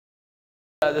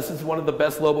one of the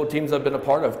best Lobo teams I've been a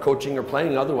part of, coaching or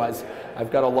playing otherwise.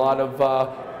 I've got a lot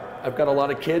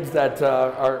of kids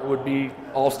that would be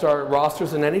all-star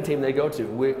rosters in any team they go to.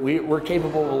 We're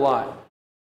capable of a lot.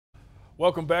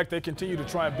 Welcome back. They continue to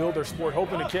try and build their sport,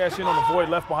 hoping to cash in on the void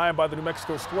left behind by the New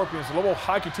Mexico Scorpions. The Lobo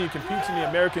hockey team competes in the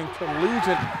American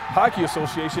Collegiate Hockey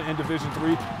Association in Division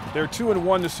III. They're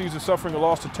 2-1 this season, suffering a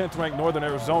loss to 10th-ranked Northern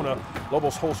Arizona.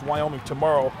 Lobos host Wyoming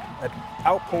tomorrow at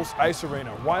Outpost Ice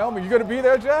Arena. Wyoming, you going to be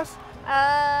there, Jess?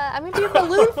 I'm going to do a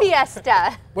balloon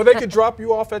fiesta. Well, they could drop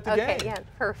you off at the game. Okay, yeah,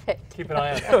 perfect. Keep an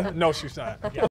eye on that. No, she's not. Yeah.